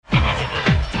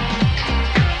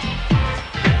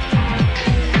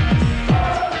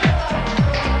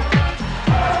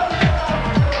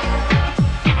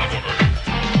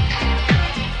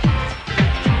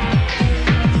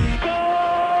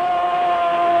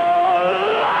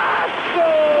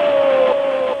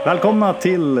Välkomna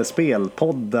till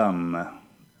Spelpodden.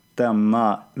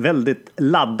 Denna väldigt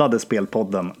laddade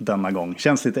Spelpodden denna gång.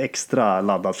 Känns lite extra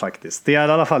laddad faktiskt. Det är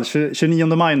i alla fall 29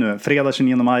 maj nu. Fredag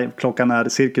 29 maj. Klockan är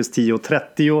cirkus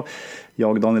 10.30.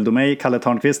 Jag, Daniel Domey, Kalle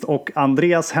Törnqvist och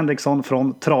Andreas Henriksson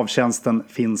från Travtjänsten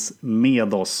finns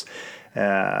med oss.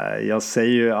 Jag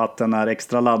säger ju att den är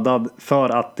extra laddad för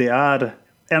att det är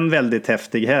en väldigt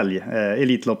häftig helg.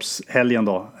 Elitloppshelgen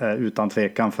då, utan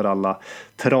tvekan för alla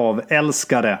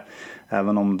travälskare.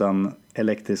 Även om den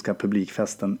elektriska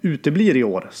publikfesten uteblir i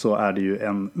år så är det ju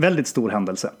en väldigt stor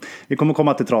händelse. Vi kommer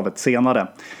komma till travet senare.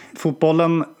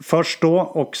 Fotbollen först då,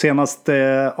 och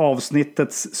senaste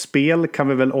avsnittets spel kan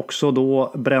vi väl också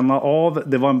då bränna av.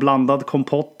 Det var en blandad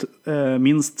kompott,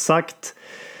 minst sagt.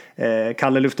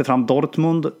 Kalle lyfte fram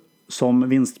Dortmund som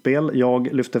vinstspel.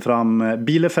 Jag lyfte fram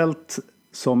Bielefeld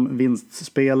som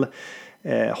vinstspel.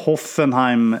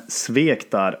 Hoffenheim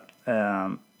svek där.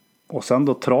 Och sen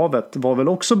då travet var väl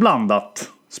också blandat.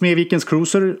 Smedvikens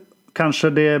Cruiser, kanske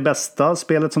det bästa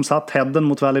spelet som satt. Hedden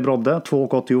mot Valley Brodde,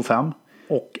 2,85.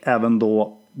 Och även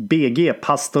då BG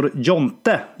Pastor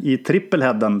Jonte i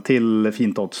trippelheaden till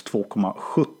fint odds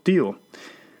 2,70.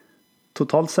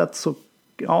 Totalt sett så,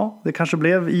 ja, det kanske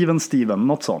blev even Steven,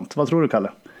 något sånt. Vad tror du,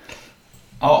 Kalle?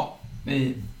 Ja,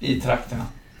 i trakterna.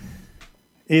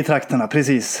 I trakterna,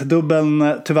 precis.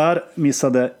 Dubbeln tyvärr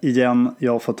missade igen.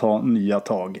 Jag får ta nya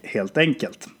tag helt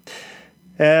enkelt.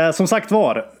 Som sagt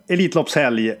var,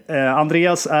 Elitloppshelg.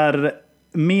 Andreas är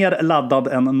mer laddad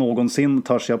än någonsin,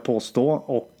 törs jag påstå.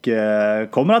 Och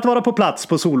kommer att vara på plats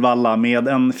på Solvalla med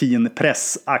en fin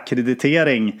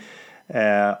pressakkreditering.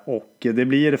 Och det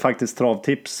blir faktiskt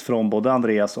travtips från både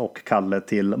Andreas och Kalle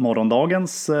till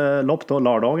morgondagens lopp då,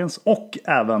 lördagens och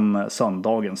även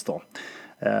söndagens då.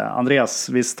 Andreas,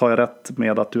 visst har jag rätt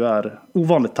med att du är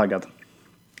ovanligt taggad?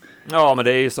 Ja, men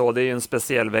det är ju så. Det är ju en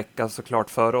speciell vecka såklart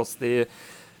för oss. Det är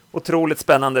otroligt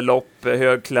spännande lopp,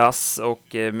 hög klass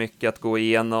och mycket att gå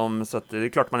igenom. Så att det är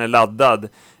klart man är laddad.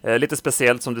 Lite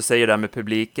speciellt som du säger där med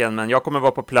publiken. Men jag kommer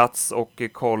vara på plats och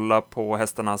kolla på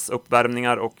hästarnas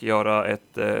uppvärmningar och göra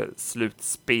ett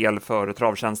slutspel för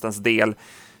Travtjänstens del.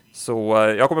 Så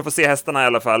jag kommer få se hästarna i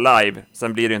alla fall live.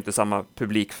 Sen blir det inte samma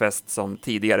publikfest som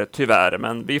tidigare, tyvärr.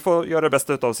 Men vi får göra det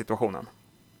bästa av situationen.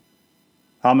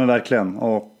 Ja, men verkligen.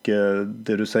 Och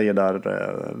det du säger där,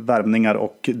 värvningar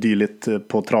och dylikt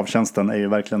på Travtjänsten är ju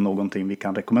verkligen någonting vi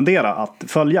kan rekommendera att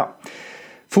följa.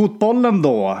 Fotbollen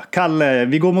då, Kalle,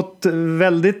 vi går mot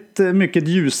väldigt mycket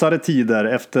ljusare tider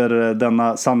efter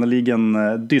denna sannoliken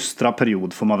dystra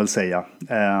period får man väl säga.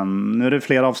 Nu är det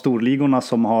flera av storligorna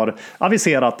som har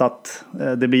aviserat att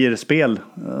det blir spel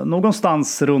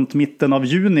någonstans runt mitten av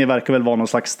juni, verkar väl vara någon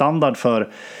slags standard för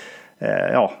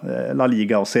La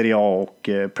Liga och Serie A och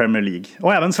Premier League.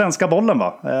 Och även svenska bollen,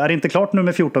 va? Är det inte klart nu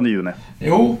med 14 juni?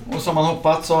 Jo, och som man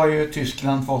hoppats så har ju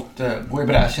Tyskland fått gå i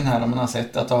bräschen här, om man har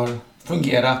sett att det har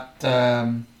fungerat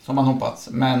som man hoppats.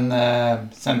 Men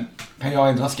sen kan jag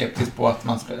ändå vara skeptisk på att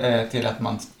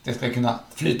det ska kunna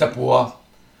flyta på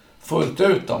fullt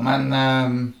ut då. Men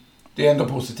det är ändå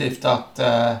positivt att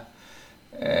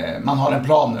man har en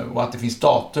plan nu och att det finns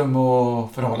datum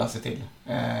att förhålla sig till.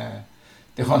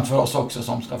 Det är skönt för oss också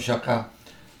som ska försöka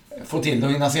få till det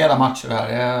och hinna se alla matcher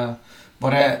här.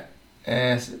 Var det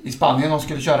i Spanien de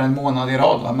skulle köra en månad i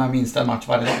rad, va, med minst en match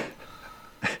varje dag?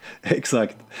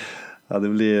 Exakt. Ja, det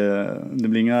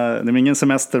blir ingen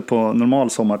semester på normal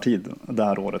sommartid det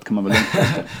här året, kan man väl inte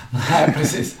påstå. Nej,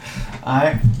 precis.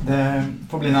 Nej, det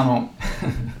får bli en annan.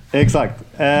 Exakt.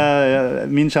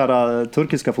 Min kära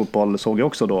turkiska fotboll såg jag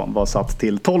också då var satt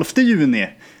till 12 juni.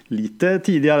 Lite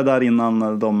tidigare där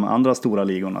innan de andra stora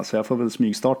ligorna. Så jag får väl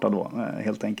smygstarta då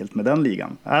helt enkelt med den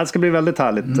ligan. Det ska bli väldigt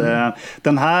härligt.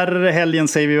 Den här helgen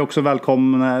säger vi också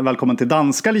välkommen till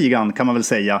danska ligan, kan man väl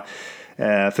säga.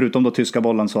 Förutom då tyska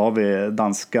bollen så har vi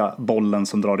danska bollen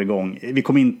som drar igång. Vi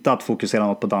kommer inte att fokusera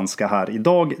något på danska här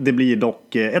idag. Det blir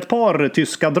dock ett par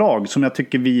tyska drag som jag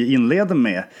tycker vi inleder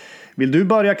med. Vill du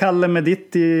börja, Kalle, med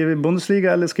ditt i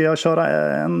Bundesliga, eller ska jag köra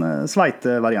en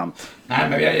Schweiz-variant? Nej,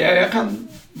 men jag kan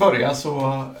börja,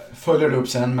 så följer du upp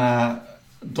sen med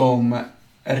de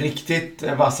riktigt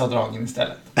vassa dragen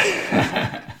istället.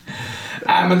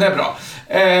 Nej, men det är bra.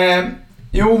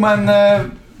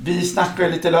 Vi snackade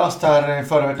lite löst här i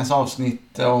förra veckans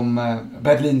avsnitt om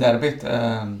Berlin-derbyt,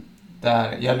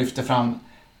 där jag lyfte fram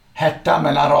Hertha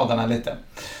mellan raderna lite.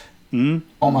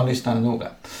 Om man lyssnade noga.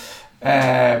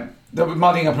 De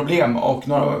hade inga problem och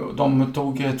de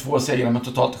tog 2 segrar med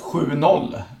totalt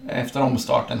 7-0 efter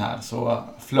omstarten här. Så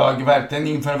flög verkligen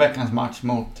inför veckans match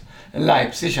mot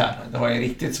Leipzig här. Det var en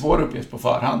riktigt svår uppgift på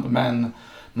förhand, men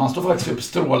man stod faktiskt upp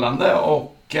strålande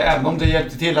och även om det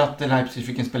hjälpte till att Leipzig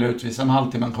fick en spelare utvisad med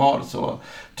halvtimmen kvar, så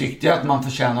tyckte jag att man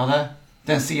förtjänade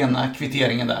den sena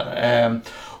kvitteringen där.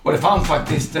 Och det fanns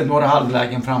faktiskt några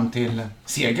halvlägen fram till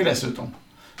seger dessutom.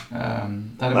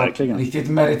 Det hade varit riktigt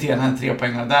meriterande 3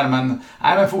 poäng där, men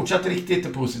fortsatt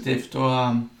riktigt positivt. Och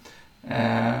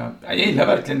jag gillar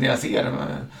verkligen det jag ser.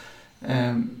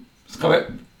 Ska vi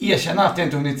erkänna att jag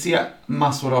inte hunnit se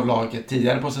massor av laget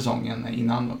tidigare på säsongen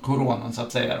innan coronan, så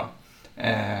att säga då.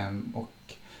 Och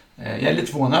jag är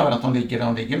lite förvånad över att de ligger där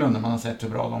de ligger nu, när man har sett hur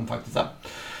bra de faktiskt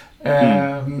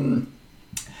är.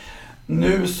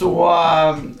 Nu så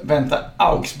väntar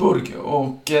Augsburg,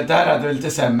 och där är det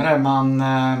lite sämre.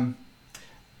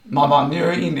 Man vann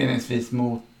ju inledningsvis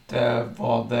mot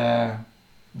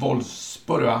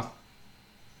Wolfsburg, va?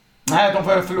 Nej, de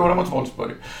får förlora mot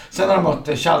Wolfsburg. Sen har de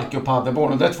mött Schalke och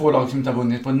Paderborn, och det är 2 lag som inte har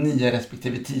vunnit på 9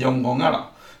 respektive 10 omgångar då.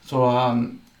 Så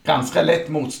ganska lätt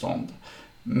motstånd.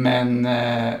 Men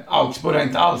Augsburg har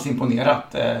inte alls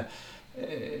imponerat.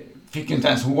 Fick ju inte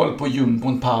ens hål på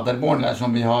jumbon Paderborn där,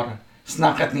 som vi har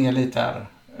snackat ner lite här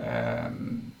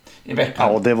i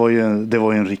veckan. Ja, det var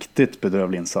ju en riktigt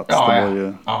bedrövlig insats. Det var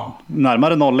ju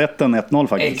närmare 0-1 än 1-0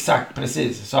 faktiskt. Exakt,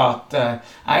 precis. Så att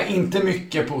inte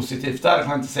mycket positivt där, kan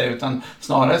jag inte säga, utan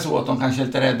snarare så att de kanske är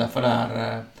lite rädda för det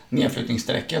här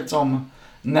nedflyttningssträcket som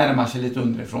närmar sig lite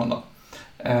underifrån då.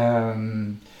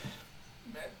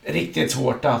 Riktigt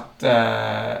svårt att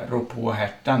rå på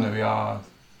Hertha nu. Jag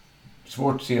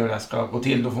svårt att se hur det ska gå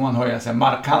till. Då får man höja sig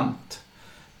markant.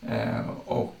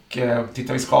 Och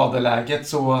tittar vi skadeläget,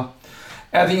 så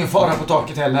är det ingen fara på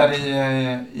taket heller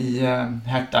i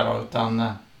Hertha då, utan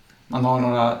man har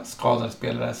några skadade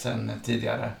spelare sedan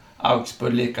tidigare.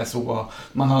 Augsburg lika så.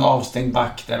 Man har en avstängd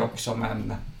back där också,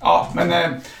 men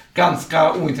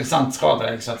ganska ointressant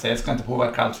skadade, så att säga. Jag ska inte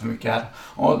påverka allt för mycket här.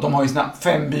 Och de har ju sina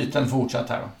 5 byten fortsatt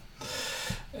här då.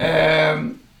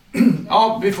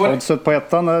 Vi får... Oddset på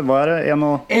ettan, vad är det?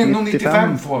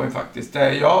 1,95 får vi faktiskt.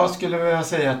 Jag skulle vilja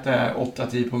säga att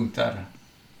 8-10 punkter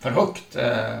för högt.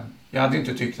 Jag hade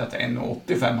inte tyckt att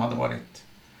 1,85 hade varit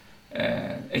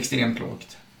extremt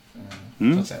lågt.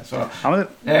 Så att säga. Så,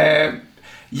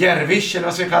 Järvisch, eller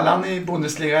vad ska vi kalla han i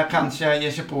Bundesliga, kanske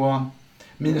ger sig på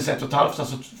minus 1,5,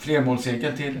 alltså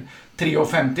flermålsseger till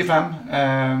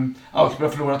 3,55. Augsburg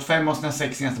har förlorat 5 av sina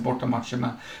 6 senaste bortamatcher med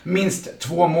minst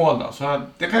 2 mål då, så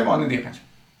det kan ju vara en idé kanske.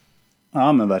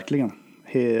 Ja, men verkligen.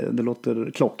 Det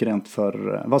låter klockrent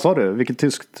för, vad sa du? Vilket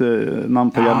tyskt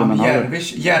namn på Järven har du?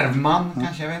 Järvman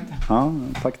kanske, jag vet inte. Ja,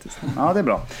 faktiskt. Ja, det är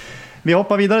bra. Vi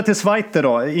hoppar vidare till Schweiz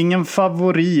då. Ingen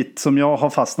favorit som jag har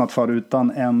fastnat för,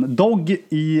 utan en dog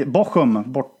i Bochum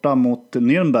borta mot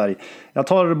Nürnberg. Jag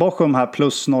tar Bochum här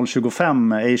plus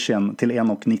 0,25 Asian till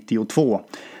 1,92.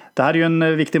 Det här är ju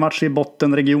en viktig match i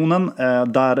bottenregionen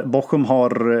där Bochum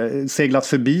har seglat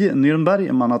förbi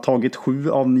Nürnberg. Man har tagit 7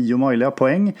 av 9 möjliga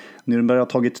poäng. Nürnberg har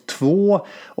tagit 2.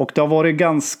 Och det har varit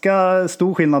ganska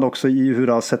stor skillnad också i hur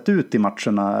det har sett ut i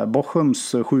matcherna.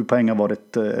 Bochums 7 poäng har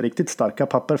varit riktigt starka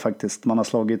papper faktiskt. Man har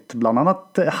slagit bland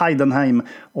annat Heidenheim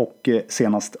och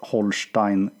senast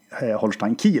Holstein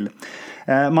Kiel.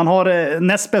 Man har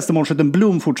näst bästa målskytten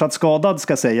Blom fortsatt skadad,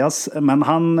 ska sägas. Men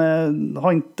han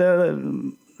har inte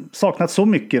saknat så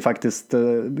mycket faktiskt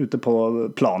ute på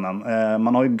planen.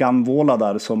 Man har ju Ganvola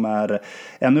där som är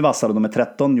ännu vassare. De är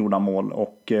 13 gjorda mål,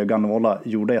 och Ganvola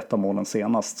gjorde 1 av målen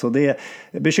senast. Så det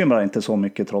bekymrar inte så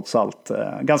mycket trots allt.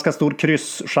 Ganska stor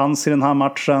krysschans i den här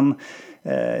matchen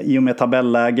i och med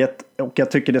tabelläget. Och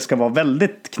jag tycker det ska vara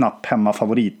väldigt knapp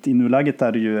hemmafavorit. I nuläget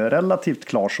är det ju relativt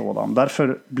klar sådan.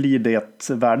 Därför blir det ett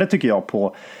värde, tycker jag,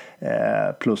 på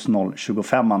plus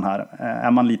 0,25 här.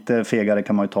 Är man lite fegare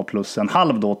kan man ju ta plus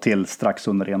 1,5 då till strax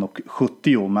under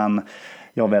 1,70, men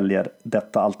jag väljer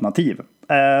detta alternativ.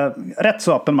 Rätt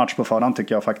så öppen match på förhand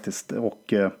tycker jag faktiskt,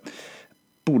 och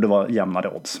borde vara jämnare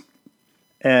odds.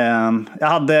 Jag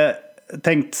hade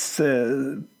tänkt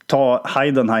ta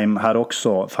Heidenheim här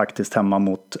också faktiskt hemma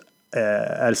mot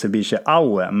RC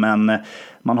Aue, men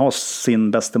man har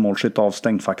sin bästa målskytt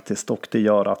avstängd faktiskt, och det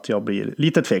gör att jag blir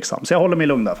lite tveksam, så jag håller mig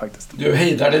lugn där faktiskt. Du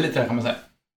hejdar det lite, kan man säga.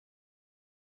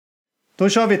 Då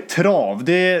kör vi trav.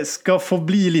 Det ska få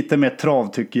bli lite mer trav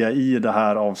tycker jag i det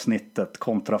här avsnittet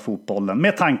kontra fotbollen,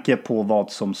 med tanke på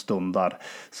vad som stundar.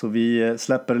 Så vi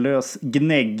släpper lös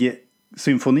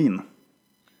gnägg-symfonin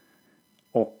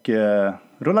och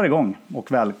rullar igång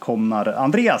och välkomnar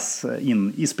Andreas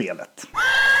in i spelet.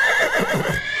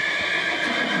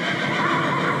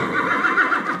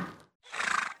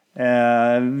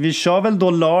 Vi kör väl då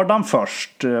lördagen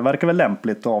först. Verkar väl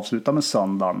lämpligt att avsluta med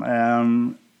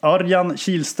söndagen. Örjan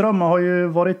Kihlström har ju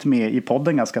varit med i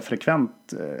podden ganska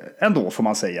frekvent ändå, får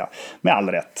man säga. Med all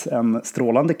rätt. En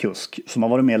strålande kusk som har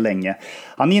varit med länge.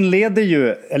 Han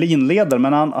inleder,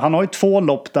 men han har ju 2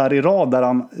 lopp där i rad där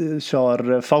han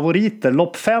kör favoriter.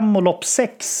 Lopp 5 och lopp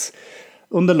 6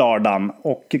 under lördagen.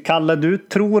 Och Kalle, du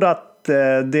tror att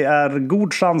det är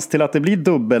god chans till att det blir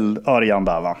dubbel Örjan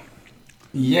där, va?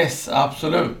 Yes,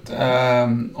 absolut.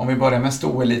 Om vi börjar med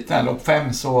stoeliten, lopp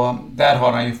 5, så där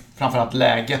har han ju framförallt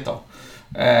läget då.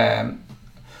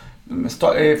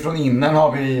 Från innan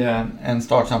har vi en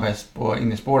startsam häst på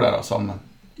innerspår där då, som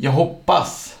jag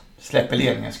hoppas släpper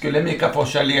ledningen. Skulle Mika Fors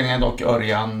köra ledningen, dock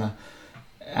Örjan,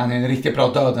 han är en riktigt bra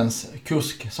dödens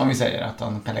kusk som vi säger, att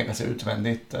han kan lägga sig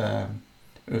utvändigt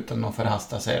utan att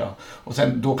förhasta sig då. Och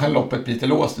sen då kan loppet bli lite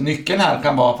låst. Nyckeln här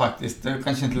kan vara faktiskt,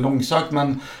 kanske inte långsökt,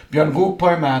 men Björn Goop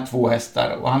har ju med 2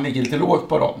 hästar och han ligger lite lågt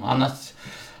på dem. Annars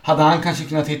hade han kanske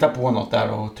kunnat hitta på något där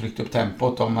och tryckt upp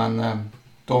tempot då, men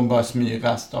de bör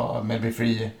smygas då. Melby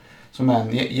Free som är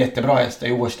en jättebra häst, det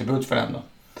är årsdebut för den då.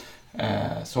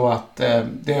 Så att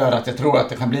det gör att jag tror att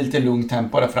det kan bli lite lugnt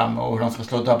tempo där framme, och hur de ska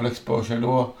slå double exposure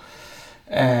då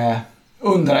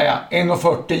undrar jag.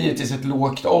 1,40 givetvis ett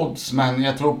lågt odds, men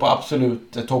jag tror på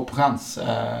absolut toppchans.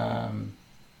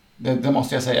 Det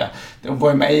måste jag säga. Det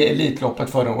var ju med i Elitloppet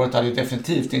förra året, hade ju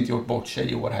definitivt inte gjort bort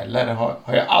sig i år heller.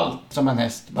 Har ju allt som en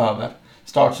häst behöver.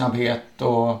 Startsnabbhet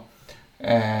och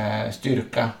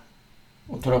styrka.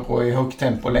 Och tror på i högt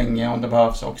tempo länge om det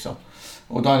behövs också.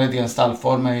 Och då är det en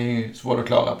stallform är ju svår att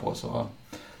klaga på, så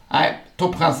nej,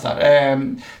 toppchans där.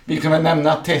 Vi kan väl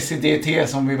nämna Tessie DT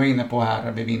som vi var inne på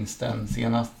här vid vinsten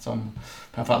senast, som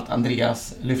framförallt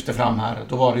Andreas lyfte fram här.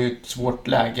 Då var det ju ett svårt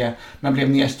läge, men blev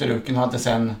nedstruken och hade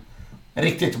sen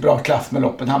riktigt bra klass med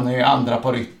loppen. Hamnade ju andra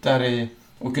på rytter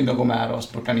och kunde gå med och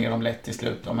spurta ner dem lätt till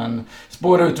slut. Men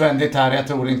spår utvändigt här, jag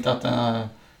tror inte att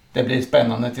det blir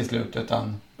spännande till slut,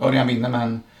 utan Örjan vinner med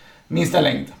en minsta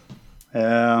längd.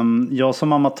 Jag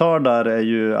som amatör där är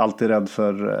ju alltid rädd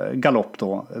för galopp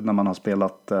då, när man har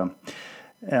spelat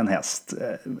en häst.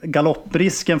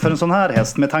 Galopprisken för en sån här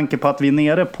häst, med tanke på att vi är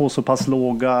nere på så pass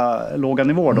låga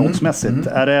nivåer då, oddsmässigt,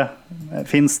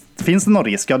 finns det någon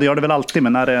risk? Ja, det gör det väl alltid,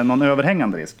 men är det någon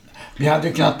överhängande risk? Vi hade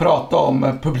ju kunnat prata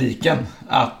om publiken,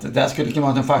 att det skulle kunna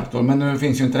vara en faktor, men nu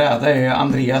finns ju inte det. Det är ju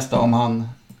Andreas då, om han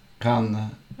kan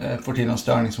få till någon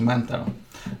störningsmoment där då.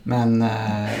 Men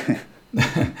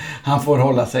han får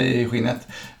hålla sig i skinnet.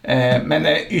 Men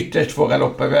ytterst få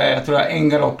galopper. Jag tror jag en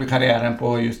galopp i karriären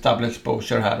på just double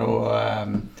exposure här. Och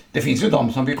det finns ju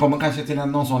de som vi kommer kanske till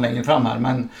någon sån längre fram här.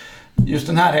 Men just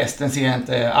den här hästen ser jag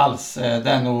inte alls. Det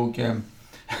är nog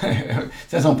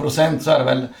sen som procent så är det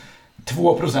väl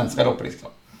 2% galopprisk.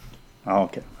 Ja,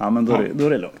 okej. Ja, men då är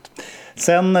det lugnt.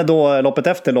 Sen då loppet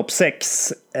efter, lopp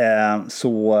 6,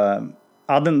 så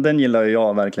ja, den gillar ju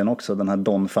jag verkligen också, den här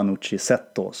Don Fanucci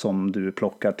set då, som du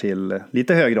plockar till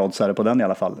lite högre odds på den i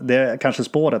alla fall. Det är kanske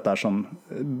spåret där som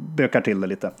bökar till det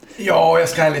lite. Ja, jag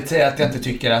ska ärligt säga att jag inte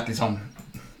tycker att liksom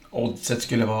oddset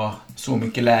skulle vara så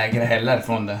mycket lägre heller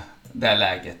från det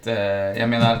läget. Jag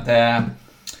menar att det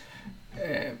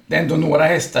är ändå några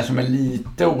hästar som är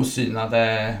lite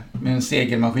osynade, med en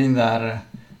segelmaskin där,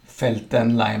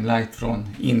 Fälten Limelight från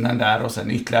innan där, och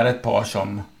sen ytterligare ett par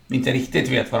som vi inte riktigt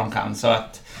vet vad de kan, så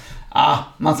att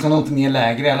man ska nog inte ner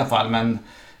lägre i alla fall, men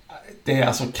det är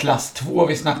alltså klass 2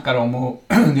 vi snackar om, och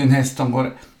det är en häst som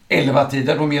går 11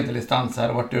 tider på medeldistans här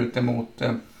och varit ute mot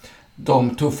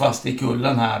de tuffaste i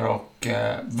kullen här, och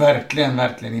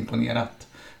verkligen imponerat.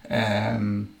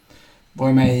 Var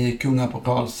ju med i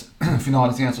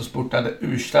Kungapokals-finalen senast och spurtade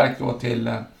urstarkt då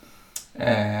till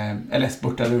eller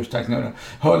spurtade urstarkt nu då.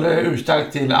 Höll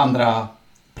urstarkt till andra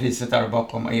priset där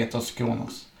bakom Ethos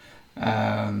Kronos.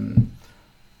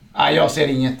 Jag ser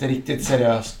inget riktigt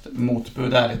seriöst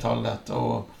motbud ärligt talat,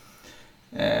 och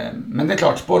men det är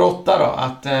klart, spår 8 då,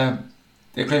 att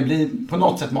det kan ju bli, på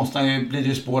något sätt måste han ju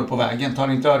bli spår på vägen.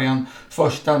 Tar inte Örjan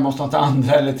första, måste han ta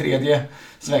andra eller tredje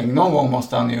sväng. Någon gång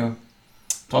måste han ju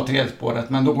ta tredje spåret,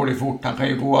 men då går det fort. Han kan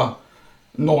ju gå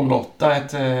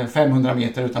 0,8 ett 500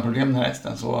 meter utan problem den här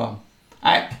hästen, så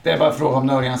nej, det är bara fråga om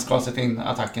när Örjan ska sätta in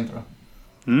attacken, tror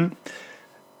jag.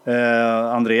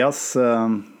 Andreas,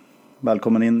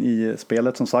 välkommen in i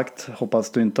spelet som sagt.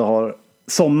 Hoppas du inte har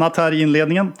somnat här i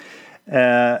inledningen.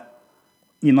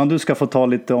 Innan du ska få ta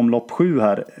lite om lopp 7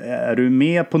 här, är du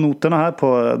med på noterna här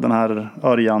på den här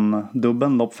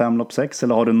Örjan-dubben, lopp 5, lopp 6,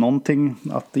 eller har du någonting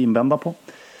att invända på?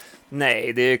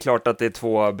 Nej, det är klart att det är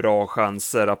 2 bra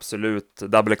chanser, absolut.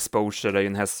 Double Exposure är ju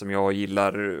en häst som jag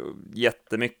gillar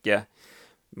jättemycket.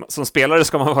 som spelare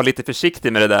ska man vara lite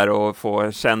försiktig med det där och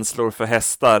få känslor för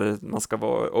hästar. Man ska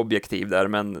vara objektiv där,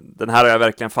 men den här har jag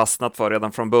verkligen fastnat för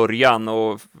redan från början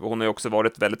och hon har ju också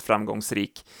varit väldigt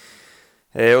framgångsrik.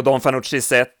 Och Don Fanucci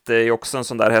Zet är också en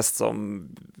sån där häst som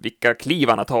vilka kliv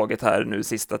han har tagit här nu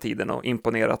sista tiden och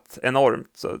imponerat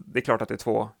enormt. Så det är klart att det är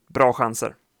 2 bra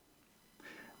chanser.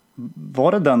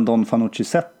 Var det den Don Fanucci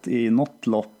Zet i något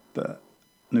lopp,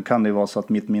 nu kan det ju vara så att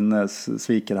mitt minne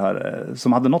sviker här,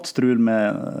 som hade något strul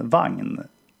med vagn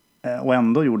och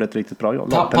ändå gjorde ett riktigt bra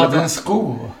jobb? Tappade en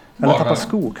sko. Eller tappade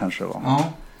sko kanske det var.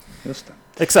 Ja. Just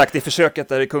det. Exakt, i försöket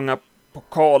där i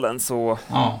Kungapokalen så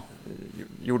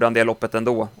gjorde han det loppet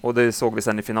ändå. Och det såg vi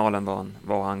sen i finalen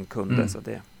vad han kunde. Så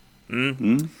det.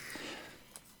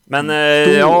 Men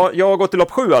jag har gått till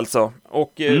lopp 7 alltså.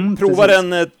 Och provar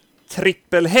en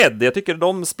trippelhead. Jag tycker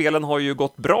de spelen har ju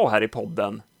gått bra här i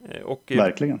podden. Och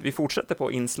verkligen. Vi fortsätter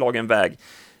på inslagen väg.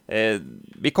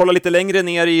 Vi kollar lite längre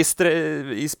ner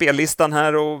i spellistan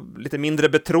här och lite mindre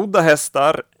betrodda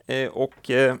hästar.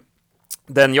 Och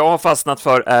den jag har fastnat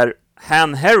för är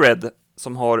Han Herod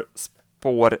som har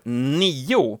spår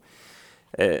 9.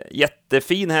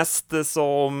 Jättefin häst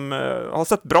som har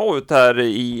sett bra ut här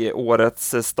i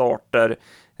årets starter.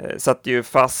 Satt ju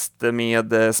fast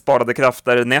med sparade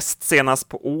krafter näst senast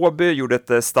på Åby, gjorde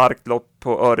ett starkt lopp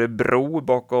på Örebro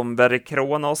bakom Very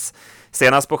Kronos.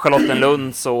 Senast på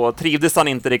Charlottenlund så trivdes han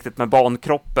inte riktigt med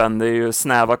bankroppen, det är ju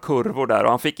snäva kurvor där och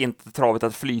han fick inte travet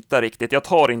att flyta riktigt. Jag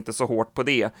tar inte så hårt på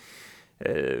det.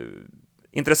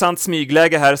 Intressant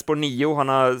smygläge här, spår 9. Han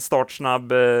har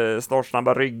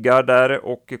startsnabba ryggar där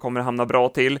och kommer hamna bra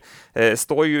till.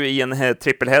 Står ju i en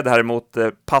trippelhead här mot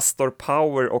Pastor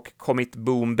Power och Commit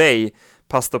Boom Bay.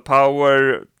 Pastor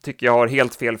Power tycker jag har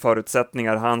helt fel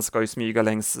förutsättningar. Han ska ju smyga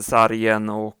längs sargen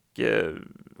och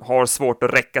har svårt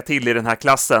att räcka till i den här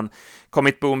klassen.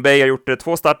 Commit Boom Bay har gjort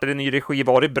 2 starter i ny regi,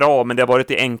 varit bra, men det har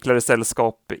varit i enklare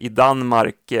sällskap i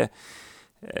Danmark.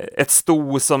 Ett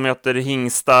sto som möter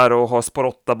hingstar och har spår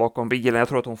 8 bakom bilen. Jag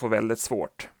tror att hon får väldigt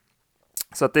svårt.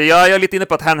 Så att jag är lite inne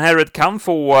på att Han Herod kan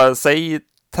få sig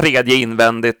 3:e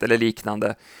invändigt eller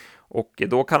liknande. Och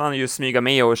då kan han ju smyga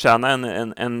med och tjäna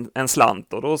en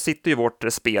slant. Och då sitter ju vårt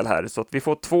spel här. Så att vi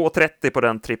får 2,30 på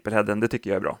den trippelheaden. Det tycker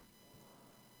jag är bra.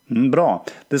 Bra.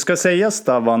 Det ska sägas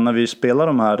där när vi spelar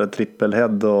de här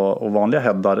trippelhead och vanliga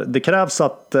headar. Det krävs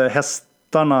att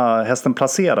hästen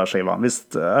placerar sig, va?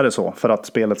 Visst är det så, för att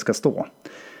spelet ska stå?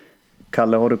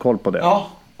 Kalle, har du koll på det? Ja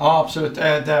absolut.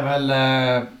 Det är väl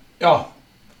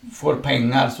får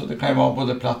pengar, så det kan ju vara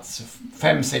både plats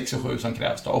 5, 6 och 7 som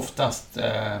krävs då. Oftast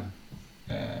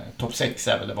topp 6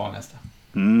 är väl det vanligaste.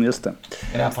 Just det.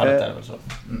 I det här fallet är det väl så.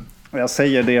 Jag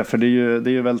säger det för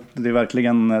det är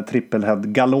verkligen trippelhead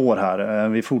galore här.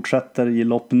 Vi fortsätter i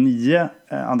lopp 9.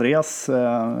 Andreas,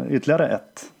 ytterligare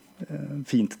ett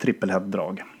fint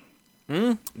trippelhead-drag.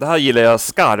 Det här gillar jag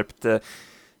skarpt.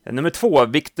 Nummer 2,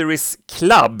 Victory's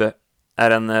Club,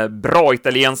 är en bra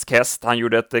italiensk häst. Han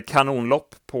gjorde ett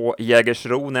kanonlopp på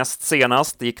Jägersro näst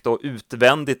senast. Det gick då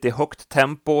utvändigt i högt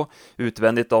tempo,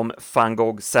 utvändigt om Van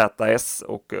Gogh ZS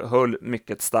och höll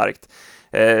mycket starkt.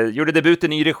 Gjorde debut i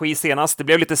ny regi senast. Det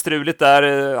blev lite struligt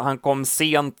där. Han kom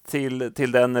sent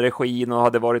till den regin och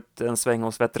hade varit en sväng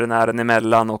hos veterinären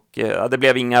emellan och det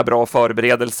blev inga bra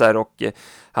förberedelser och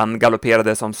han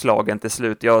galopperade som slagen till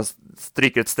slut. Jag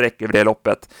stryker ett streck över det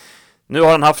loppet. Nu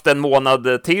har han haft en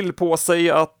månad till på sig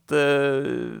att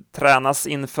tränas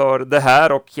inför det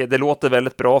här och det låter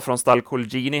väldigt bra från stall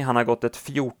Colgini. Han har gått ett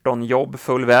 14-jobb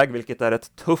full väg, vilket är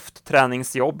ett tufft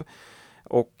träningsjobb.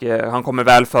 Och han kommer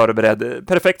väl förberedd.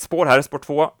 Perfekt spår här, spår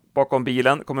 2 bakom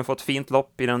bilen. Kommer få ett fint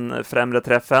lopp i den främre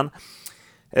träffen.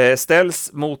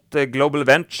 Ställs mot Global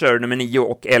Venture nummer 9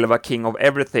 och 11 King of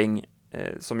Everything.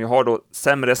 Som ju har då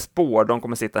sämre spår. De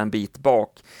kommer sitta en bit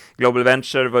bak. Global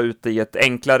Venture var ute i ett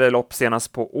enklare lopp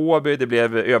senast på Åby. Det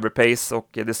blev överpace och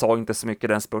det sa inte så mycket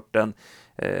den spurten.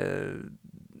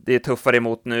 Det är tuffare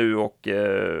emot nu och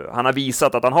han har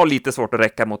visat att han har lite svårt att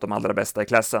räcka mot de allra bästa i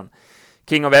klassen.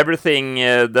 King of Everything,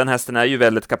 den hästen är ju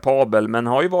väldigt kapabel men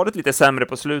har ju varit lite sämre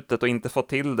på slutet och inte fått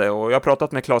till det. Och jag har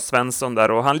pratat med Claes Svensson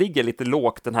där och han ligger lite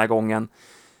lågt den här gången.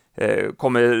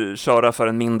 Kommer köra för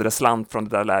en mindre slant från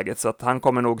det där läget så att han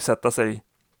kommer nog sätta sig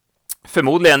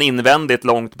förmodligen invändigt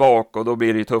långt bak och då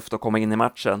blir det ju tufft att komma in i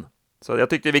matchen. Så jag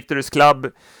tyckte Victory's Club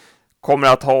kommer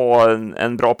att ha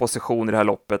en bra position i det här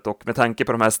loppet och med tanke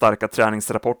på de här starka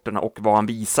träningsrapporterna och vad han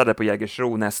visade på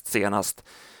Jägersro näst senast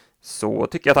så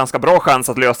tycker jag att han ska ha bra chans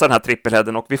att lösa den här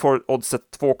trippelheaden och vi får oddset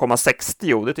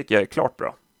 2,60 det tycker jag är klart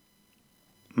bra.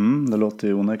 Det låter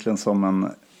ju onekligen som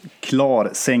en klar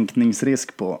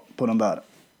sänkningsrisk på den där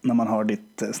när man har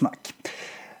ditt snack.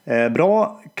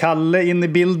 Bra, Kalle in i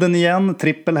bilden igen,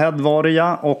 trippelhead var det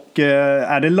ja. Och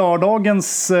är det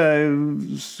lördagens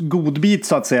godbit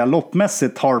så att säga,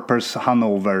 loppmässigt Harpers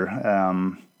Hanover,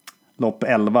 lopp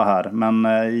 11 här. Men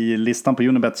i listan på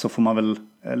Unibet så får man väl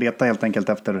leta helt enkelt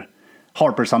efter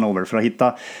Harpers Hanover för att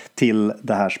hitta till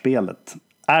det här spelet.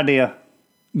 Är det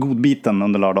godbiten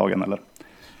under lördagen eller?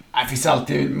 Det finns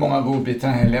alltid många godbitar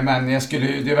den helgen, men det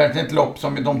är verkligen ett lopp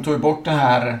som de tog bort den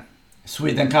här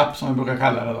Sweden Cup som vi brukar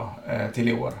kalla det då, till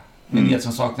i år. Det är en del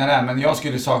som saknar det, men jag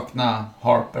skulle sakna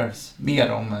Harpers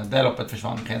mer om det loppet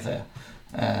försvann, kan jag säga.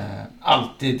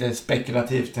 Alltid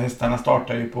spekulativt. Hästarna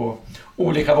startar ju på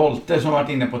olika volter som vi varit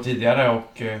inne på tidigare,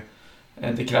 och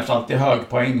det krävs alltid hög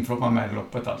poäng för att komma med i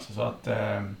loppet alltså, så att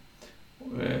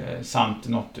samt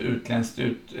något utländskt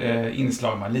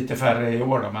inslag med lite färre i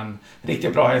år då, men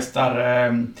riktigt bra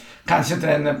hästar. Kanske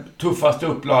inte den tuffaste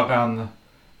upplagan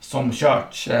som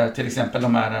körts, till exempel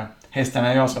de här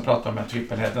hästarna jag ska prata om med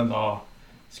trippelheaden då,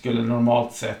 skulle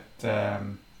normalt sett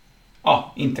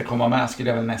inte komma med, skulle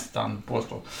jag väl nästan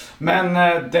påstå. Men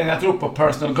den jag tror på,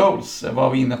 Personal Goals, var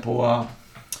vi inne på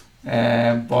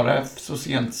bara så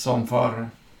sent som för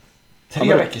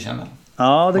 3 veckor sedan.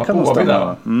 Ja, det kan nog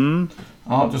stämma.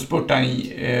 Ja, då spurtade han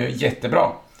jättebra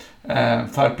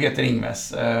för Peter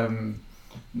Ingves.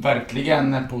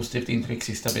 Verkligen positivt intryck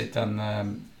sista biten.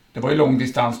 Det var ju lång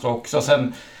distans då också.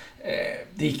 Sen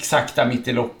det gick sakta mitt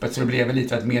i loppet, så det blev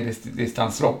lite ett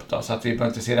medeldistanslopp då, så att vi behöver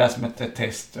inte se det här som ett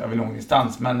test över lång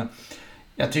distans. Men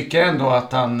jag tycker ändå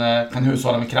att han kan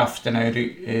hushålla med krafterna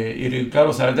i ryggar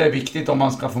och så här. Det är viktigt om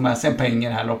man ska få med sig en peng i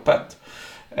det här loppet.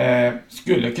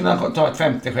 Skulle kunna ta ett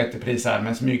 50-60 pris här med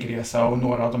en smygresa, och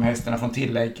några av de hästarna från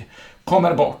tillägg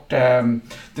kommer bort.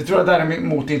 Det tror jag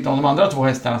däremot inte om de andra 2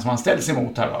 hästarna som han ställs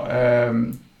emot här då.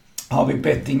 Har vi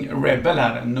Betting Rebel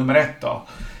här, nummer 1 då.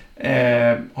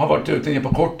 Har varit ute ner på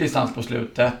kort distans på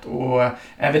slutet och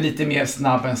är väl lite mer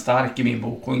snabb än stark i min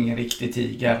bok och ingen riktig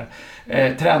tiger.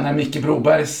 Tränar Micke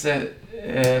Brobergs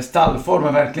stallform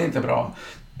är verkligen inte bra.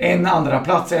 En andra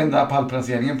plats är enda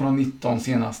pallplaceringen på de 19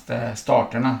 senaste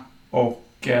starterna,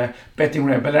 och Betting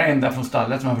Rebel är enda från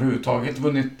stallet som överhuvudtaget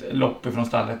vunnit lopp från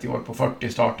stallet i år på 40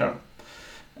 starter.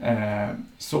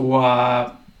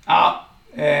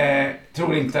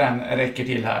 Tror inte den räcker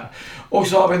till här. Och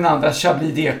så har vi den andra,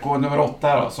 Chablis Deco nummer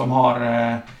 8 då, som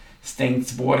har stängt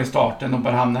spår i starten och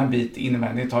bör hamna en bit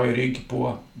invändigt, har ju rygg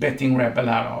på Betting Rebel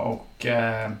här då, och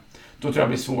då tror jag det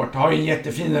blir svårt. Har ju en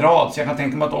jättefin rad, så jag kan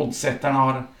tänka mig att oddsättarna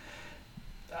har,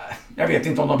 jag vet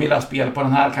inte om de vill ha spel på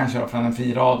den här kanske då, från en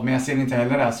fin rad, men jag ser inte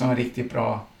heller det här som en riktigt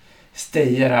bra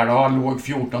stayer här. Då har låg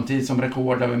 14-tid som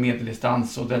rekord över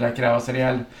medeldistans, och det där krävas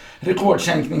rejäl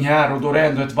rekordsänkning här, och då är det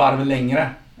ändå ett varv längre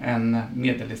än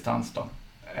medeldistans då.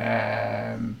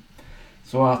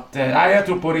 Så att jag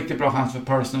tror på riktigt bra chans för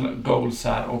Personal Goals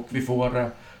här, och vi får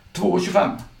 2,25.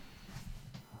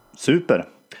 Super.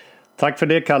 Tack för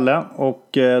det, Kalle.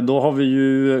 Och då har vi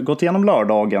ju gått igenom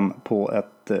lördagen på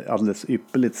ett alldeles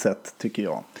ypperligt sätt, tycker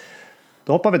jag.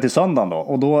 Då hoppar vi till söndagen då.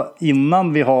 Och då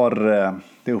innan vi har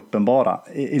det uppenbara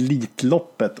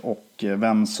Elitloppet och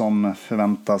vem som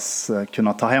förväntas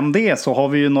kunna ta hem det, så har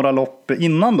vi ju några lopp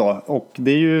innan då. Och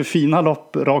det är ju fina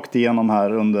lopp rakt igenom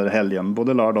här under helgen.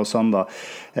 Både lördag och söndag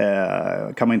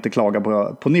kan man inte klaga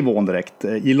på nivån direkt.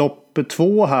 I lopp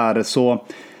 2 här så...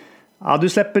 Ja, du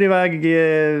släpper iväg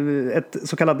ett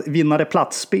så kallat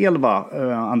vinnare-platsspel, va,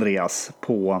 Andreas,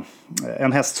 på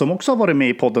en häst som också har varit med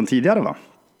i podden tidigare, va?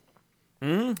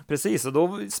 Precis, och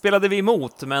då spelade vi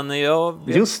emot, men jag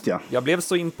blev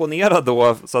så imponerad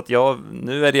då, så att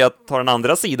nu är det att ta den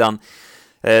andra sidan.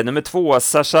 Nummer 2,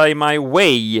 Sashay My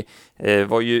Way,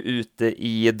 var ju ute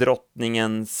i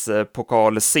drottningens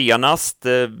pokal senast.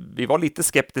 Vi var lite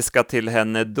skeptiska till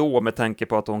henne då med tanke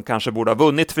på att hon kanske borde ha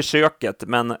vunnit försöket,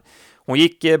 men hon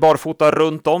gick barfota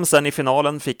runt om sen i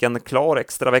finalen, fick en klar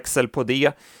extra växel på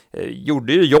det.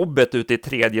 Gjorde ju jobbet ute i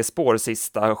tredje spår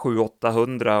sista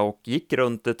 7-800 och gick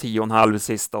runt 10,5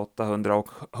 sista 800 och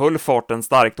höll farten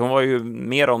starkt. Hon var ju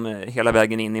mer om hela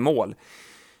vägen in i mål.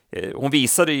 Hon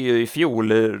visade ju i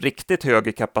fjol riktigt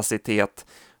hög kapacitet,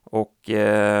 och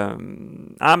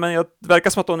men det verkar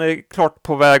som att hon är klart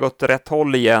på väg åt rätt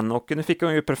håll igen, och nu fick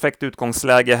hon ju perfekt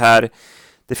utgångsläge här.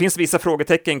 Det finns vissa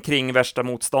frågetecken kring värsta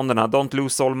motståndarna. Don't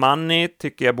Lose All Money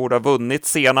tycker jag borde ha vunnit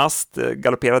senast,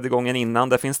 galopperade gången innan.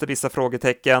 Där finns det vissa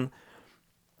frågetecken.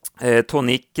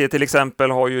 Tonic till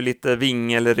exempel har ju lite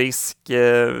vingelrisk.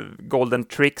 Golden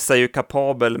Tricks är ju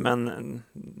kapabel, men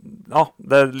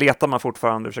där letar man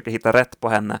fortfarande och försöker hitta rätt på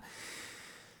henne.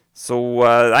 Så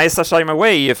nej, Sashai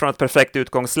Away från ett perfekt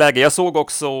utgångsläge. Jag såg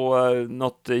också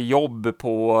något jobb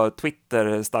på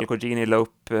Twitter. Stalko Gini la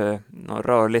upp något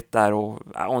rörligt där och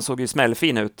hon såg ju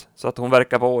smällfin ut. Så att hon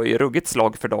verkar vara i ruggigt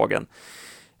slag för dagen.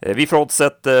 Vi får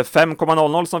oddset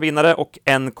 5,00 som vinnare och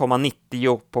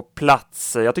 1,90 på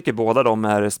plats. Jag tycker båda de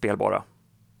är spelbara.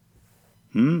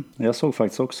 Jag såg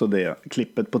faktiskt också det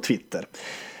klippet på Twitter.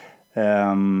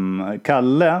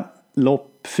 Kalle,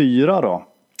 lopp 4 då.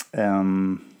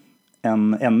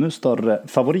 En ännu större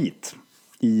favorit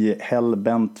i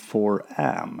Hellbent for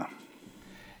Am.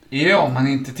 Ja, men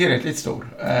inte tillräckligt stor.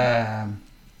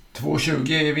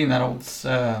 2,20 i vinnarodds.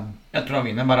 Jag tror han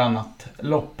vinner varannat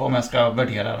lopp om jag ska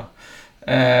värdera då.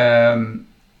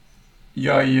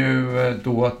 Jag är ju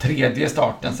då tredje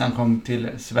starten sen kom till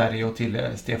Sverige och till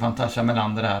Stefan Tasha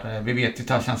Melander här. Vi vet ju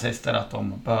Tashans hästar att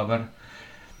de behöver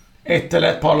ett eller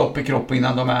ett par lopp i kroppen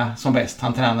innan de är som bäst.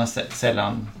 Han tränar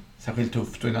sällan särskilt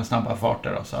tufft och i den snabba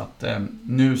farter då, så att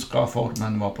nu ska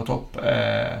formen vara på topp.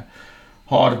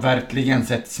 Har verkligen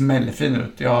sett smällfin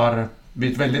ut. Jag har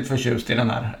blivit väldigt förtjust i den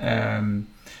här.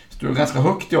 Stod ganska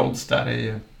högt i odds där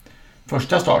i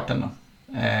första starten då.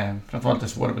 För att vara lite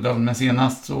svårbedömd. Men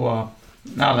senast så,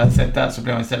 när alla hade sett det här, så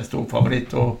blev han istället stor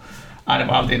favorit. Och det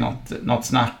var aldrig något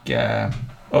snack.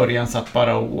 Örjan satt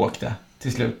bara och åkte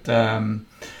till slut.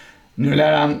 Nu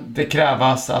lär det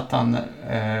krävas att han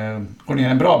går ner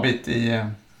en bra bit i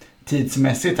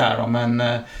tidsmässigt här då, men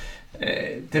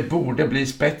det borde bli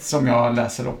spets som jag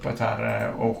läser loppet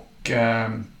här och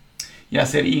jag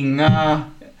ser inga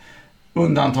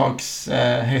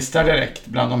undantagshästar direkt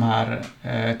bland de här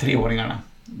treåringarna,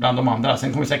 bland de andra.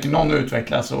 Sen kommer säkert någon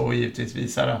utvecklas och givetvis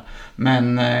visa det,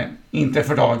 men inte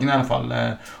för dagen i alla fall.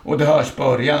 Och det hörs på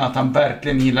Örjan att han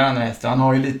verkligen gillar den här hästen. Han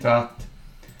har ju lite att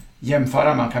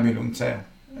jämföra, man kan ju lugnt säga.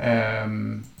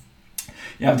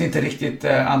 Jag vet inte riktigt,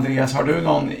 Andreas, har du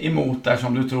någon emot där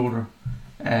som du tror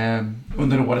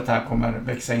under året här kommer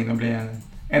växa in och bli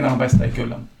en av de bästa i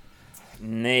kullen?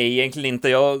 Nej, egentligen inte.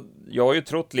 Jag har ju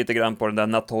trott lite grann på den där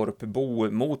Natorp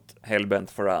Bo mot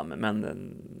Hellbent for Am,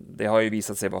 men det har ju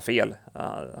visat sig vara fel.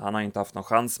 Han har inte haft någon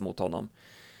chans mot honom.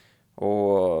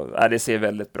 Och det ser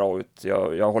väldigt bra ut.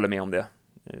 Jag håller med om det.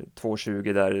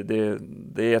 2,20 där,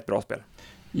 det är ett bra spel.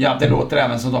 Ja, det låter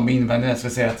även som de invänder. Jag ska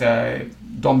säga att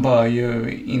de bör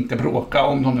ju inte bråka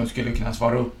om de nu skulle kunna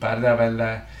svara upp här. Det är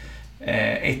väl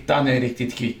ettan är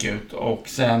riktigt kvick ut och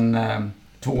sen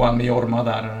tvåan med Jorma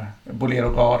där, Bolero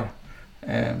Gar,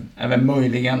 är väl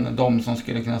möjligen de som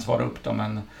skulle kunna svara upp dem.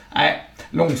 Men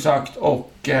långsökt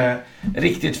och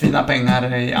riktigt fina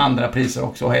pengar i andra priser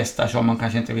också, och hästar som man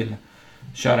kanske inte vill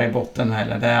köra i botten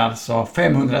heller. Det är alltså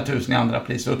 500 000 i andra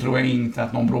priser, och tror jag inte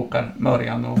att någon bråkar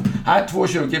Mörjan. Och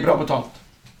 2,20 bra betalt.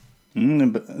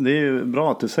 Det är ju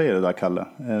bra att du säger det där, Kalle.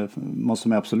 Måste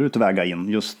man absolut väga in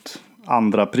just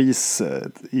andra pris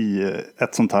i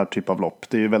ett sånt här typ av lopp.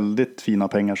 Det är ju väldigt fina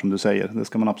pengar som du säger. Det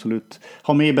ska man absolut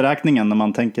ha med i beräkningen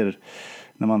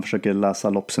när man försöker läsa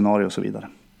loppscenario och så vidare.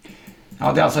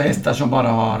 Ja, det är alltså hästar som bara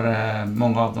har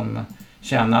många av dem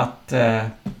tjänat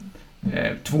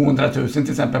 200 000, till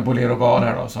exempel Bolero Gar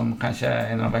här då, som kanske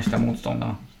är en av de värsta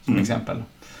motståndarna som exempel.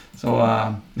 Så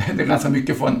det är ganska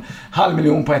mycket att få 500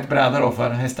 000 på ett bräda då för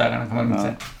hästägarna, kan man lugnt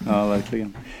säga. Ja,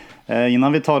 verkligen.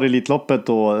 Innan vi tar Elitloppet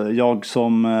då, jag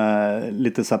som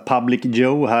lite så här public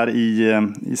Joe här i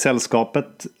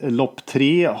sällskapet, lopp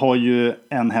 3 har ju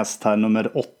en häst här,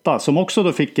 nummer 8, som också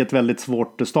då fick ett väldigt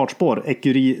svårt startspår,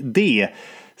 Ecurie D,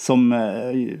 som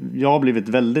jag har blivit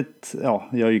väldigt,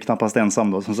 jag är ju knappast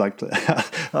ensam då som sagt,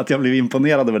 att jag blev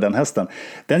imponerad över den hästen.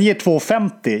 Den ger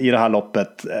 2,50 i det här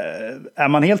loppet. Är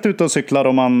man helt ute och cyklar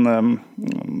om man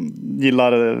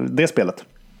gillar det spelet?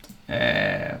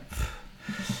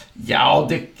 Ja,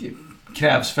 det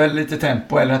krävs väl lite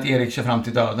tempo, eller att Erik kör fram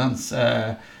till dödens.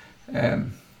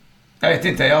 Jag vet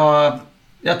inte,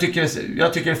 jag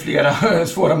tycker flera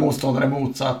svåra motståndare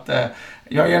emot, så att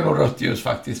jag ger nog rött ljus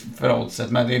faktiskt för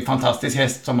oddset. Men det är en fantastisk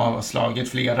häst som har slagit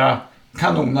flera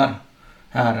kanoner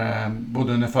här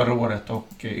både under förra året och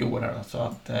i år här, så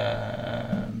att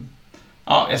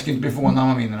jag ska inte bli förvånad om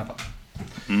man vinner i alla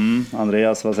fall.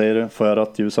 Andreas, vad säger du? Får jag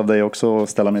rött ljus av dig också och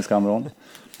ställa mig i skamvrån?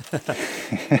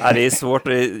 Det är svårt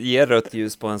att ge rött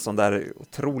ljus på en sån där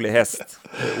otrolig häst.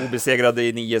 Obesegrad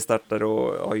i 9 starter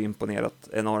och har imponerat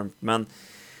enormt. Men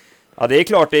det är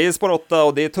klart, det är spår 8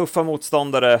 och det är tuffa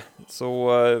motståndare.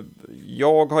 Så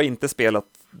jag har inte spelat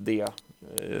det.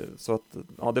 Så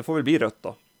att, det får väl bli rött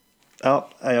då. Ja,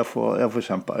 jag får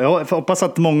kämpa. Jag hoppas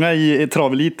att många i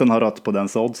traveliten har rött på den,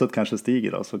 så oddset kanske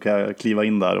stiger då. Så kan jag kliva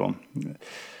in där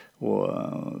och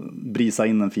brisa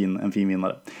in en fin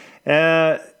vinnare.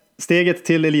 Steget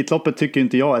till Elitloppet tycker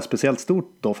inte jag är speciellt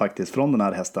stort då faktiskt från den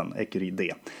här hästen, Ecurie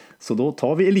D. Så då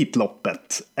tar vi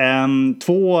Elitloppet.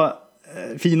 2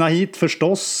 fina hit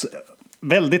förstås.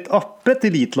 Väldigt öppet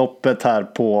Elitloppet här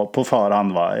på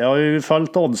förhand, va? Jag har ju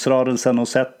följt oddsrörelsen och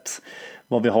sett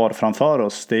vad vi har framför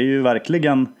oss. Det är ju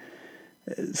verkligen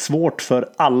svårt för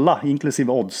alla,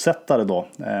 inklusive oddsättare då,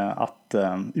 att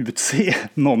utse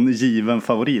någon given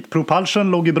favorit.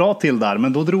 Propulsion låg ju bra till där,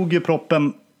 men då drog ju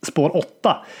proppen spår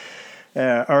 8.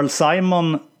 Earl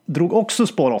Simon drog också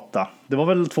spår 8. Det var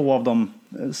väl 2 av de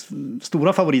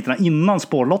stora favoriterna innan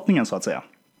spårlottningen så att säga.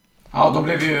 Ja, de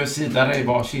blev ju sidare i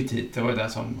varsitt hit. Det var ju det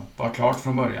som var klart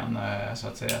från början, så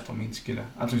att säga, att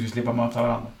de skulle slippa möta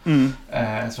varandra.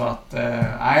 Så att,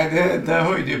 nej, det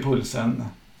höjde ju pulsen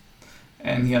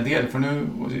en hel del. För nu,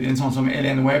 en sån som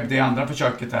Ellen Webb, det andra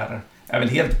försöket är väl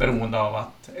helt beroende av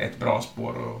att ett bra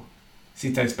spår och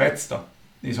sitta i spets då.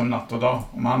 Det är som natt och dag.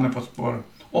 Om han är på spår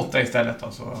 8 istället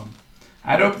då, så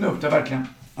det öppnar upp det verkligen.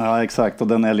 Ja, exakt. Och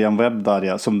den Ellen Webb där,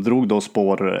 ja, som drog då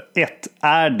spår 1.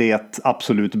 Är det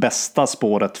absolut bästa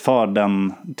spåret för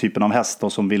den typen av häst då,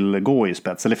 som vill gå i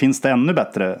spets? Eller finns det ännu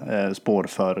bättre spår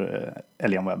för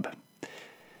Ellen Webb?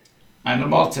 Nej,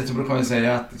 normalt sett så brukar man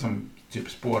säga att liksom, typ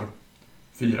spår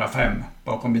 4-5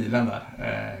 bakom bilen där,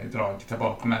 draget där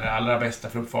bakom är det allra bästa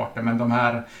för uppfarten. Men de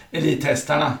här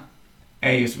elithästarna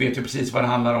vet ju precis vad det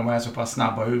handlar om och är så pass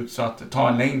snabba ut, så att ta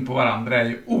en längd på varandra är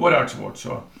ju oerhört svårt.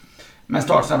 Så. Men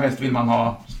startsnabbhet vill man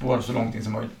ha spår så långt in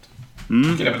som möjligt.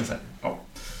 Skulle jag väl säga. Ja.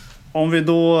 Om vi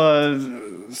då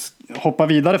hoppar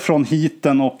vidare från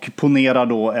hiten och ponerar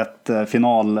då ett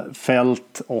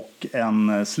finalfält och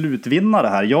en slutvinnare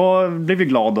här. Jag blev ju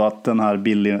glad då att den här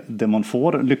Billy de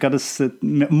Montfort lyckades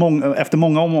efter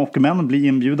många om och men bli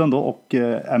inbjuden då och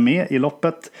är med i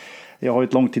loppet. Jag har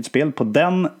ett långtidsspel på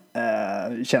den.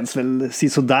 Känns väl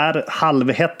sådär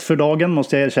halvhett för dagen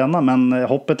måste jag erkänna, men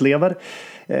hoppet lever.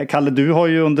 Kalle, du har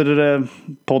ju under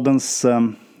poddens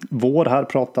vår här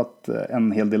pratat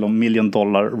en hel del om $1 Million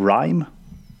Rhyme.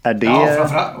 Är det... Ja,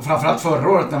 framförallt förra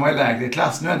året när man var i lägre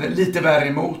klass. Nu är det lite värre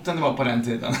emot än det var på den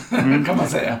tiden, kan man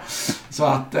säga. Så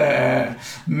att,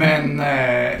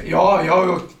 ja, jag har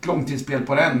gjort långtidsspel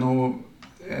på den och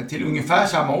till ungefär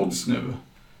samma odds nu,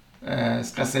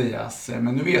 ska sägas.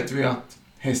 Men nu vet vi att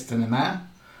hästen är med.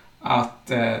 Att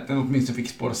den åtminstone fick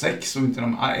spår 6 och inte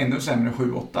de ännu sämre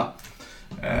 7-8.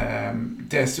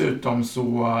 Dessutom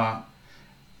så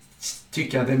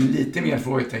tycker jag det är lite mer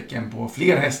frågetecken på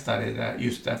fler hästar i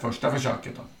just det första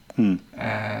försöket då.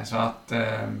 Så att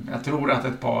jag tror att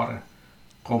ett par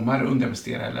kommer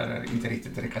underprestera eller inte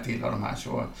riktigt räcka till av de här.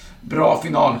 Så bra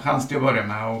finalchans till att börja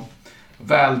med, och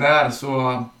väl där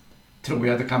så tror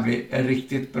jag det kan bli en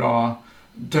riktigt bra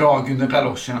drag under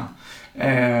galoscherna.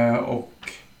 Och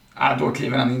då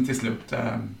kliver han in till slut.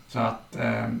 Så att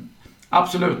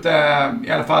absolut, i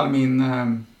alla fall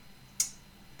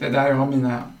det är där jag har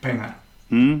mina pengar.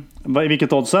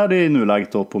 Vilket odds är det i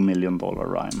nuläget då på $1 Million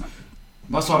Rhyme?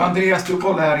 Vad sa du, Andreas? Du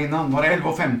kollade här innan. Var det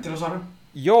 11,50 då, sa du?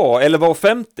 Ja,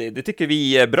 11,50. Det tycker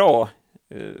vi är bra.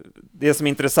 Det som är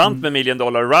intressant med $1 Million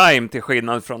Rhyme till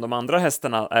skillnad från de andra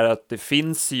hästarna är att det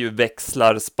finns ju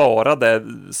växlar sparade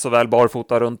såväl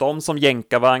barfota runt om som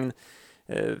jänkarvagn.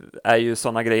 Är ju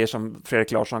sådana grejer som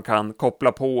Fredrik Larsson kan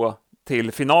koppla på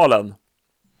till finalen.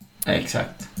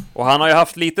 Exakt. Och han har ju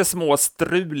haft lite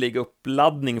småstrulig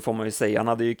uppladdning får man ju säga. Han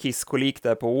hade ju kisskolik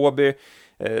där på Åby,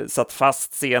 satt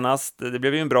fast senast. Det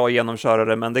blev ju en bra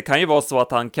genomkörare, men det kan ju vara så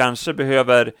att han kanske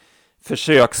behöver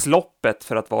försöksloppet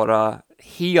för att vara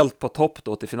helt på topp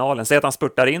då till finalen. Säg att han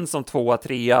spurtar in som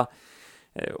 2-3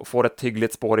 och får ett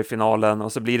hyggligt spår i finalen,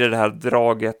 och så blir det här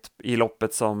draget i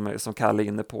loppet som Kalle är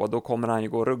inne på. Då kommer han ju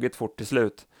gå ruggigt fort till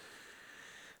slut.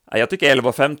 Jag tycker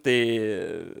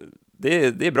 11,50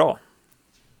 det är bra.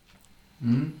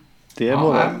 Det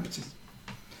är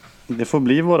det får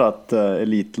bli vårat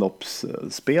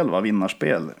elitloppsspel, va?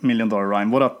 Vinnarspel, $1 Million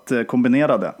Rhyme. Vårat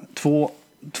kombinerade. Två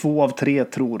av 3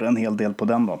 tror en hel del på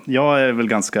den då. Jag är väl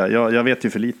jag vet ju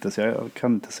för lite, så jag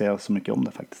kan inte säga så mycket om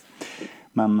det faktiskt.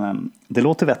 Men det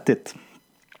låter vettigt.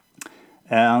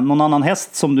 Någon annan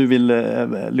häst som du vill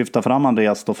lyfta fram,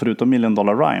 Andreas, då, förutom $1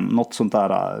 Million Rhyme? Något sånt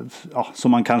där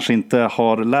som man kanske inte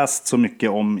har läst så mycket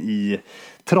om i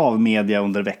travmedia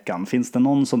under veckan. Finns det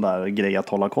någon sån där grej att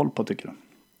hålla koll på, tycker du?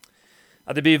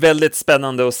 Ja, det blir väldigt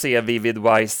spännande att se Vivid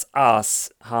Wise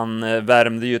Ass. Han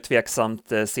värmde ju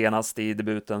tveksamt senast i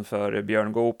debuten för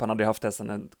Björn Goop. Han hade haft hästen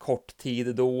en kort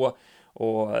tid då,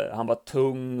 och han var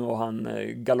tung och han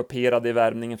galopperade i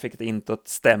värmningen, fick det inte att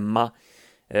stämma.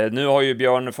 Nu har ju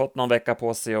Björn fått någon vecka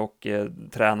på sig och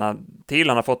träna till.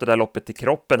 Han har fått det där loppet till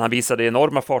kroppen. Han visade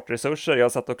enorma fartresurser.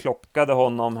 Jag satt och klockade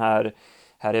honom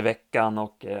här i veckan,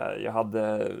 och jag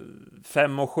hade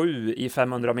 5 och 7 i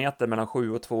 500 meter mellan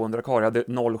 7 och 200 kvar. Jag hade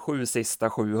 0,7 sista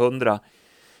 700.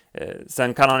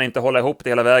 Sen kan han inte hålla ihop det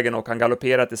hela vägen och han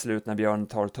galopperar till slut när Björn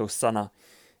tar tussarna.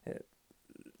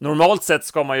 Normalt sett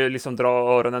ska man ju liksom dra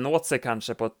öronen åt sig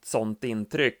kanske på ett sånt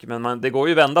intryck, men det går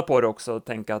ju vända på det också och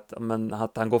tänka att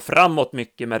han går framåt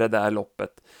mycket med det där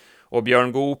loppet. Och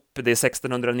Björn Goop, det är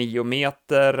 1609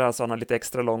 meter, alltså han har lite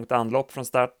extra långt anlopp från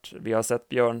start. Vi har sett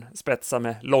Björn spetsa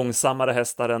med långsammare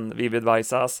hästar än Vivid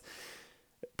Vaisas.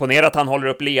 Ponera att han håller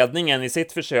upp ledningen i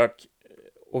sitt försök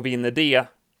och vinner det,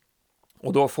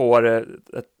 och då får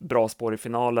ett bra spår i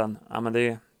finalen. Ja, men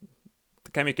det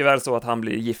kan mycket väl så att han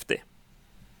blir giftig.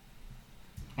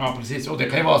 Ja, precis. Och det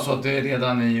kan ju vara så att det är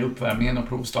redan i uppvärmningen och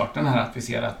provstarten här att vi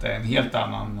ser att det är en helt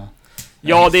annan...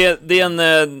 Ja, det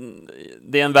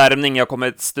är en värmning jag kommer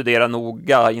att studera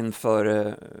noga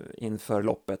inför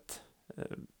loppet.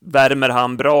 Värmer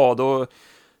han bra,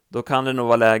 då kan det nog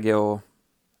vara läge att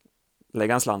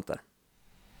lägga en slant där.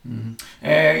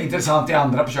 Intressant i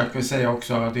andra försök vill säga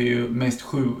också, det är ju mest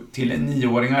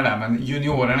 7-9-åringar där, men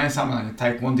juniorerna i sammanhanget,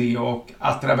 Taekwondo och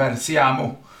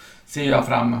Attraversiamo, ser jag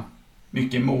fram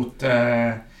mycket mot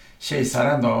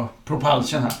kejsaren då,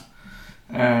 Propulsion här.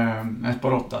 Ett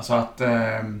par 8, så att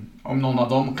om någon av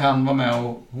dem kan vara med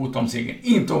och hota om segern,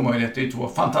 inte omöjligt, det är 2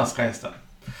 fantastiska hästar.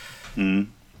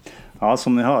 Ja,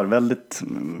 som ni hör, väldigt,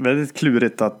 väldigt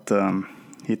klurigt att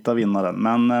hitta vinnaren,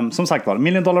 men som sagt var,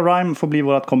 Million Dollar Rhyme får bli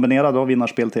vårt kombinerade och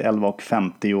vinnarspel till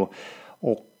 11,50,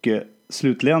 och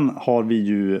slutligen har vi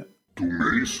ju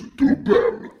Domeis dubbel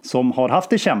som har haft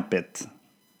det kämpigt.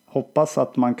 Hoppas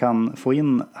att man kan få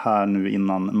in här nu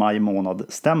innan maj månad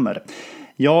stämmer.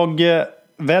 Jag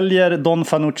väljer Don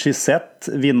Fanucci Set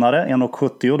vinnare,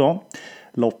 1,70 då.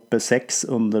 Lopp 6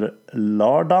 under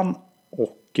lördagen.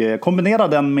 Och kombinera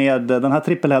den med den här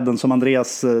trippelheaden som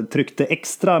Andreas tryckte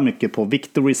extra mycket på.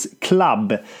 Victory's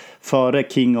Club före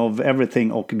King of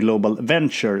Everything och Global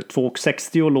Venture.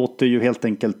 2,60 låter ju helt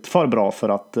enkelt för bra för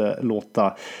att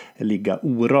låta ligga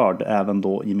orörd även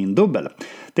då i min dubbel.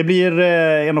 Det blir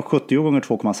 1,70 gånger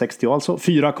 2,60, alltså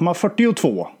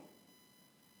 4,42.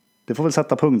 Det får väl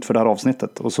sätta punkt för det här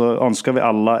avsnittet. Och så önskar vi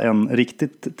alla en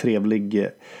riktigt trevlig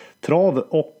trav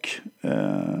och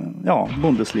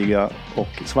Bundesliga och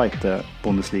Zweite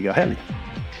Bundesliga-helg.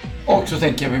 Och så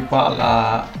tänker vi på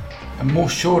alla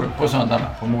morsor på söndag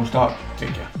på mors dag,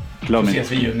 tycker jag. Glöm så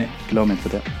ses vi i juni. Glöm inte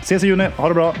det. Ses i juni. Ha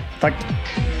det bra. Tack.